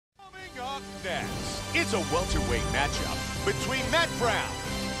Up next, it's a welterweight matchup between Matt Brown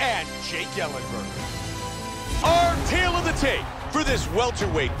and Jake Ellenberger. Our tale of the tape for this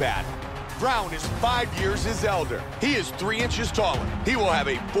welterweight battle. Brown is 5 years his elder. He is 3 inches taller. He will have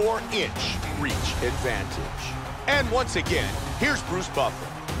a 4-inch reach advantage. And once again, here's Bruce Buffer.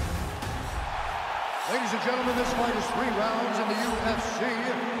 Ladies and gentlemen, this fight is 3 rounds in the UFC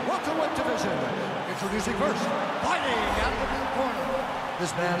welterweight division. Introducing first, fighting out of the blue corner.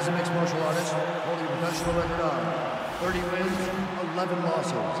 This man is a mixed martial artist, holding a professional record of 30 wins, 11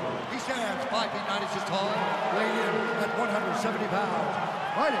 losses. He stands 5 feet 9 inches tall, weighing in at 170 pounds.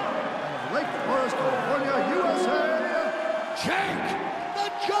 Fighting out of Lake Forest, California, USA, Jake, the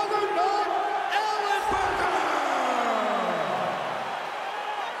Juggernaut Ellenberger!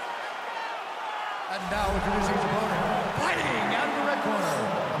 And now introducing his opponent, fighting out of the red corner.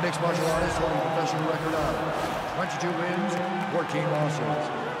 A mixed martial artist holding a professional record of 22 wins, 14 losses.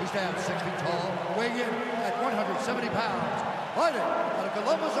 He stands 6 feet tall, weighing in at 170 pounds. Fighting out of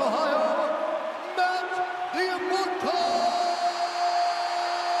Columbus, Ohio, Matt the Immortal!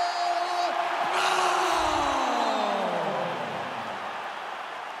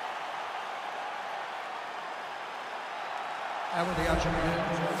 And when the action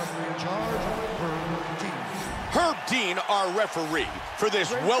begins, our referee in charge, Herb Dean. Herb Dean, our referee for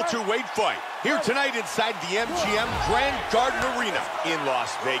this welterweight fight. Here tonight inside the MGM Grand Garden Arena in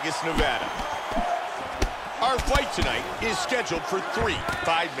Las Vegas, Nevada. Our fight tonight is scheduled for 3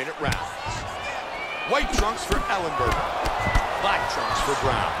 5-minute rounds. White trunks for Ellenberger, black trunks for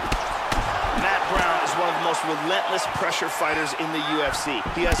Brown. Matt Brown is one of the most relentless pressure fighters in the UFC.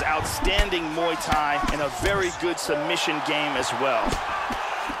 He has outstanding Muay Thai and a very good submission game as well.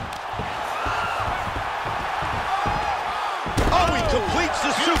 Oh, he completes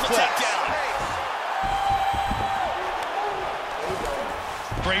the suplex.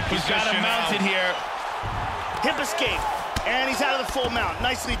 Great position. He's got him mounted here. Hip escape, and he's out of the full mount.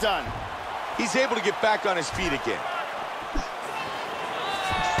 Nicely done. He's able to get back on his feet again.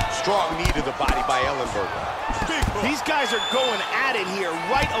 Strong knee to the body by Ellenberger. These guys are going at it here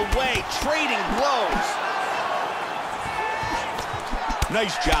right away, trading blows.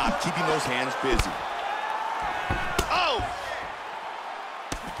 Nice job keeping those hands busy. Oh!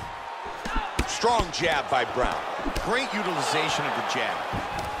 Strong jab by Brown. Great utilization of the jab.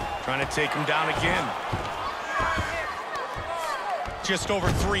 Trying to take him down again. Just over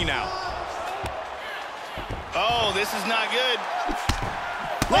 3 now. Oh, this is not good.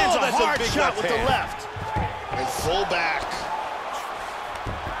 Lands a hard shot with the left. And full back.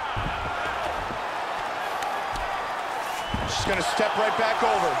 She's gonna step right back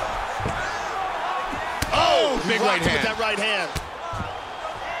over. Oh, big right hand. With that right hand.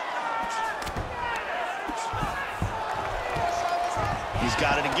 He's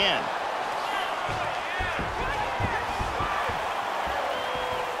got it again.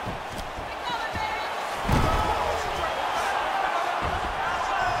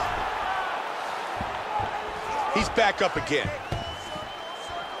 He's back up again.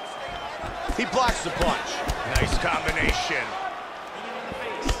 He blocks the punch. Nice combination.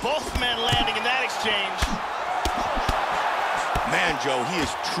 Both men landing in that exchange. Man, Joe, he is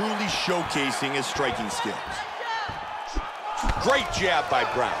truly showcasing his striking skills. Great jab by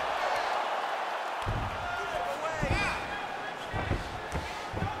Brown.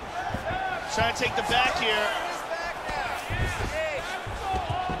 Trying to take the back here.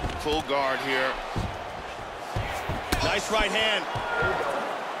 Full guard here. Nice right hand.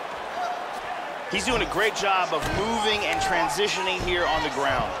 He's doing a great job of moving and transitioning here on the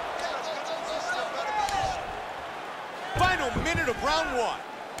ground. Final minute of round 1.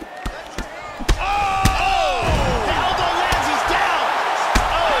 Oh! The elbow lands, he's down!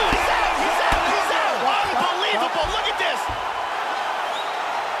 Oh! He's out! Unbelievable, look at this!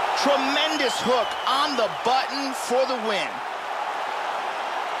 Tremendous hook on the button for the win.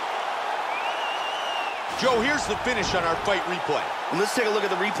 Joe, here's the finish on our fight replay. And let's take a look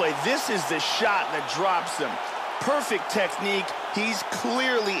at the replay. This is the shot that drops him. Perfect technique. He's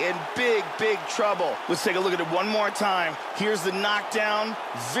clearly in big, big trouble. Let's take a look at it one more time. Here's the knockdown.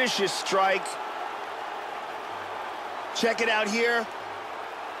 Vicious strike. Check it out here.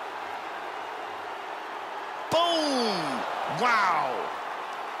 Boom! Wow!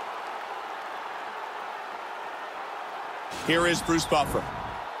 Here is Bruce Buffer.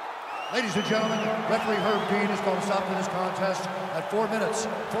 Ladies and gentlemen, referee Herb Dean has called a stop to this contest at 4 minutes,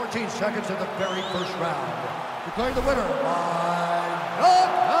 14 seconds of the very first round. Declaring the winner by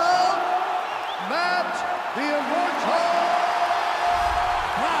knockout, Matt the Immortal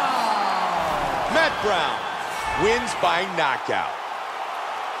Brown. Matt Brown wins by knockout.